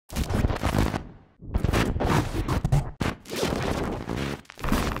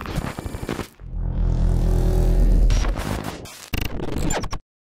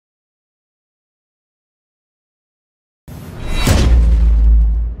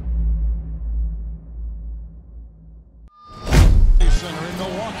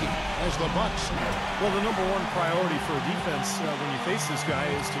Well, the number one priority for a defense when you face this guy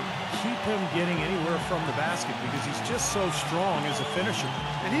is to keep him getting anywhere from the basket because he's just so strong as a finisher.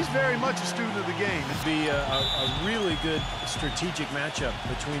 And he's very much a student of the game. It'd be a really good strategic matchup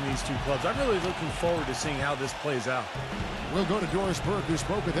between these two clubs. I'm really looking forward to seeing how this plays out. We'll go to Doris Burke, who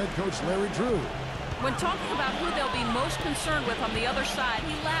spoke with head coach Larry Drew. When talking about who they'll be most concerned with on the other side,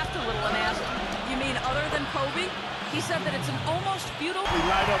 he laughed a little and asked, "You mean other than Kobe?" He said that it's an almost beautiful... He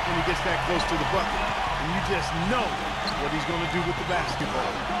light up when he gets that close to the bucket. And you just know what he's going to do with the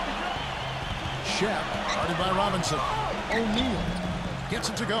basketball. Shaq, guarded by Robinson. O'Neal gets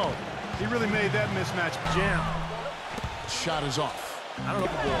it to go. He really made that mismatch jam. Shot is off. I don't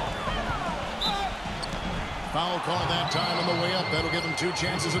know the ball. Foul call that time on the way up. That'll give him 2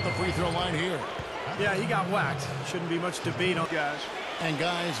 chances at the free throw line here. Yeah, he got whacked. Shouldn't be much debate on Guys. And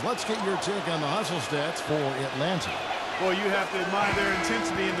guys, let's get your take on the hustle stats for Atlanta. Well, you have to admire their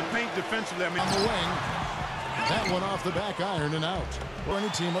intensity in the paint defensively. I mean, On the wing, that one off the back iron and out. For any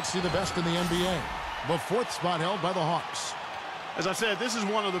team, let's see the best in the NBA. The 4th spot held by the Hawks. as I said, this is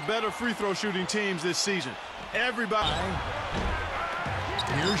one of the better free throw shooting teams this season. Everybody.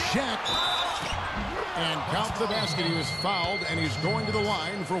 Here's Shaq. And count the basket. He was fouled, and he's going to the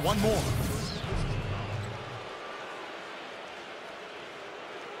line for one more.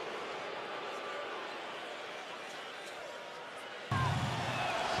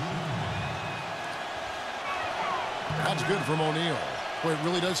 That's good from O'Neal. Boy, it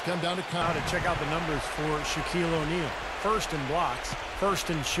really does come down to Now to check out the numbers for Shaquille O'Neal. First in blocks, first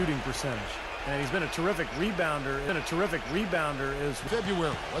in shooting percentage. And he's been a terrific rebounder. Is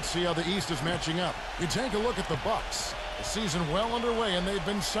February. Let's see how the East is matching up. You take a look at the Bucks. The season well underway, and they've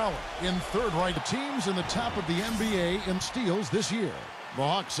been solid. In third right, the teams in the top of the NBA in steals this year. The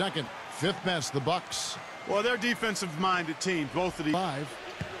Hawks second, 5th best, the Bucks. Well, they're defensive-minded teams, both of these. 5.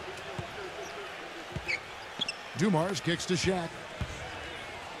 Dumars kicks to Shaq.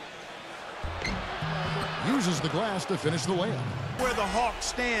 Uses the glass to finish the layup. Where the Hawks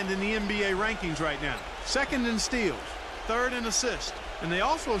stand in the NBA rankings right now. 2nd in steals, 3rd in assists, and they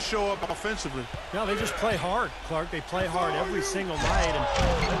also show up offensively. No, they just play hard, Clark. They play hard every single night,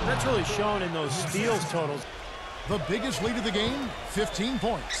 and that's really shown in those steals totals. The biggest lead of the game, 15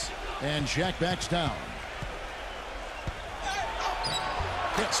 points. And Shaq backs down.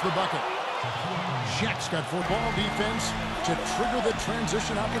 Gets the bucket. Shaq's got football defense to trigger the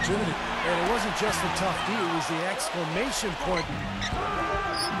transition opportunity. And it wasn't just the tough D, it was the exclamation point.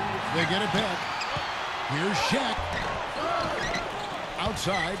 They get it back. Here's Shaq.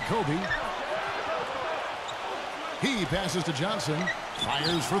 Outside, Kobe. He passes to Johnson.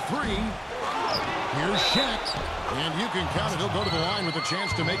 Fires for 3. Here's Shaq. And you can count it. He'll go to the line with a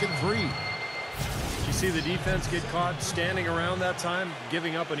chance to make it 3. Did you see the defense get caught standing around that time,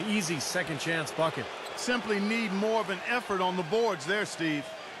 giving up an easy second chance bucket? Simply need more of an effort on the boards there, Steve.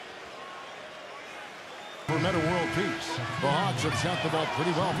 For Meta World Peace, the Hawks have shot the ball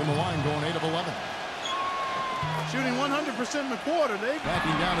pretty well from the line, going 8 of 11. Shooting 100% in the quarter.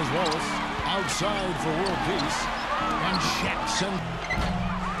 Backing down as Wallace. Outside for World Peace. And Shaq sends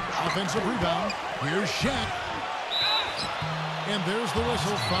offensive rebound. Here's Shaq. And there's the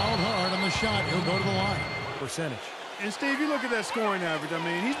whistle. Fouled hard on the shot. He'll go to the line. Percentage. And Steve, you look at that scoring average. I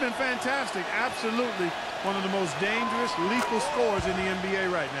mean, he's been fantastic. Absolutely one of the most dangerous, lethal scorers in the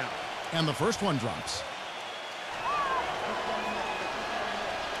NBA right now. And the first one drops.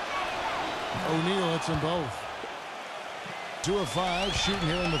 O'Neal hits them both. 2 of 5 shooting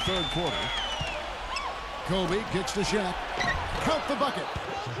here in the 3rd quarter. Kobe kicks to Shaq. Count the bucket.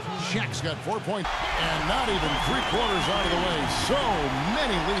 Shaq's got 4 points. And not even 3/4 out of the way. So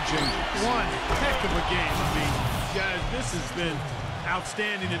many lead changes. One heck of a game. I mean, guys, this has been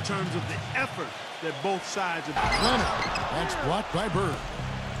outstanding in terms of the effort that both sides have. Leonard. That's blocked by Bird.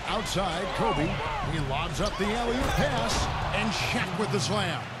 Outside, Kobe. He lobs up the alley-oop pass. And Shaq with the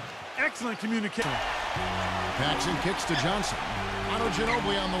slam. Excellent communication. Paxson kicks to Johnson. Otto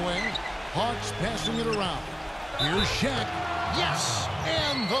Ginobili on the wing. Hawks passing it around. Here's Shaq. Yes!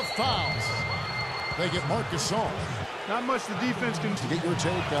 And the fouls. They get Marc Gasol. Not much the defense can To get your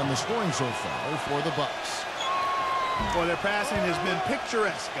take on the scoring so far for the Bucks. Well, their passing has been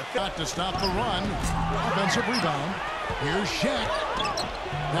picturesque. Got to stop the run. Offensive rebound. Here's Shaq.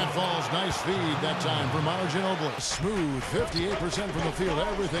 That falls. Nice feed that time for Otto Ginobili. Smooth. 58% from the field.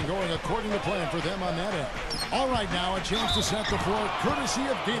 Everything going according to plan for them on that end. All right, now a chance to set the floor courtesy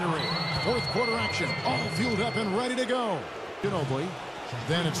of Gatorade. 4th quarter action. All fueled up and ready to go. Ginobili.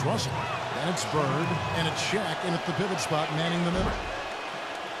 Then it's Russell. Then it's Bird. And it's Shaq in at the pivot spot, manning the middle.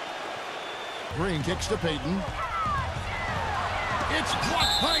 Green kicks to Payton. It's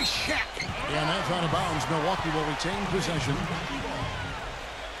blocked by Shaq. And that's out of bounds. Milwaukee will retain possession.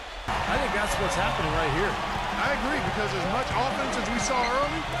 I think that's what's happening right here. I agree, because as much offense as we saw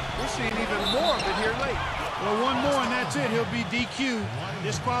early, we're seeing even more of it here late. Well, one more and that's it. He'll be DQ'd,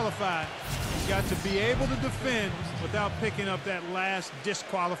 disqualified. He's got to be able to defend without picking up that last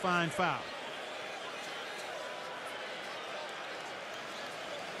disqualifying foul.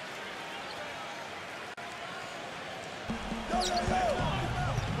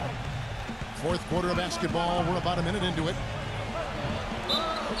 Fourth quarter of basketball. We're about a minute into it.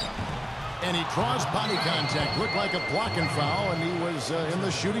 And he draws body contact. Looked like a blocking foul, and he was in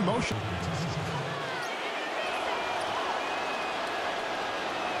the shooting motion.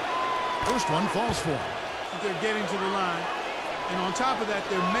 First one falls for him. They're getting to the line. And on top of that,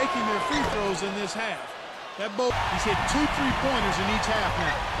 they're making their free throws in this half. He's hit 2 3-pointers in each half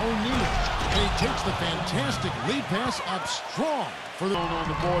now. O'Neal. And he takes the fantastic lead pass up strong. For the On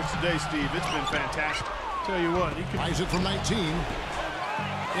the boards today, Steve. It's been fantastic. Tell you what, he could... Isaac from 19.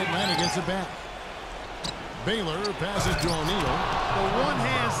 Atlanta gets it back. Baylor passes to O'Neal. The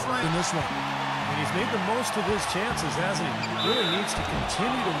one-hand slam in this one. And he's made the most of his chances, hasn't he? Really needs to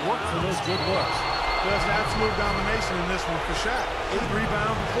continue to work for those good looks. Does absolute domination in this one for Shaq. 8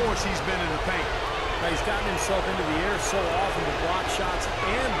 rebounds before he's been in the paint. Now, he's gotten himself into the air so often to block shots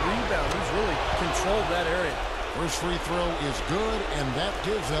and rebound. He's really controlled that area. First free throw is good, and that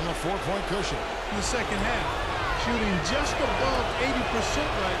gives them a 4-point cushion. In the second half, shooting just above 80%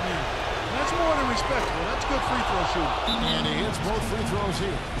 right now. That's more than respectable. That's good free throw shooting. And he hits both free throws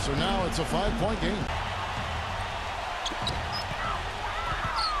here. So now it's a 5-point game.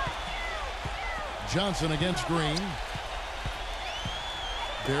 Johnson against Green.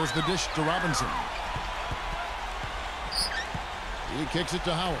 There's the dish to Robinson. He kicks it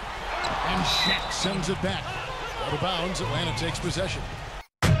to Howard. And Shaq sends it back. Out of bounds, Atlanta takes possession.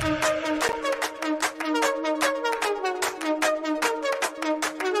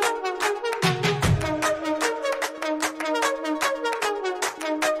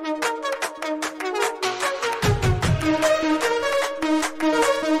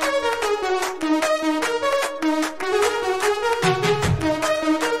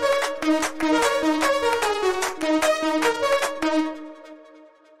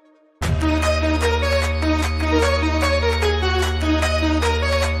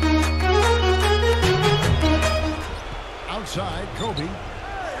 Outside, Kobe.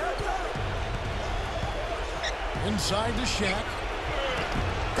 Inside to Shaq.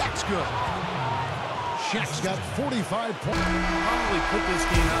 That's good. Shaq's got 45 points. Probably put this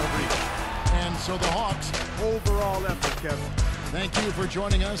game out of reach. And so the Hawks. Overall effort, Kevin. Thank you for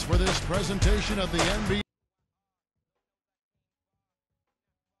joining us for this presentation of the NBA.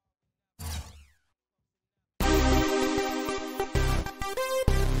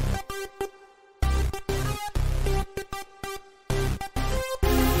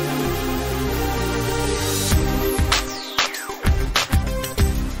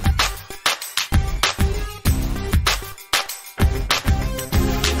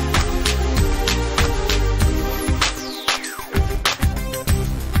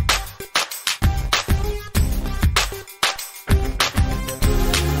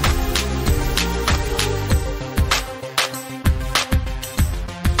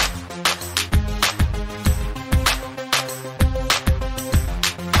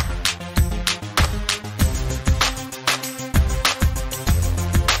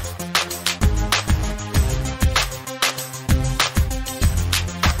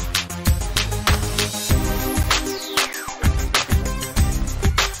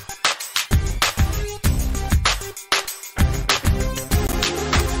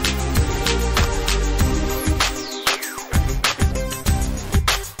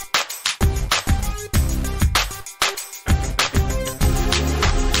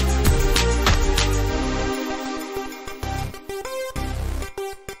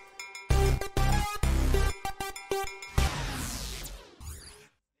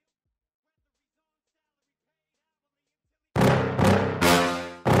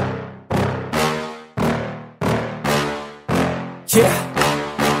 Yeah.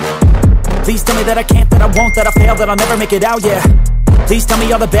 Please tell me that I can't, that I won't, that I fail, that I'll never make it out, yeah. Please tell me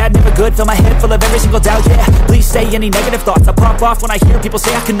all the bad, never good, fill my head full of every single doubt, yeah. Please say any negative thoughts, I pop off when I hear people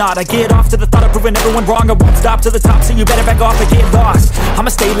say I cannot. I get off to the thought of proving everyone wrong, I won't stop to the top, so you better back off and get lost. I'ma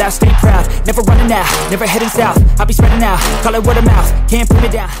stay loud, stay proud, never running out, never heading south, I'll be spreading out, call it word of mouth, can't put me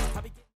down.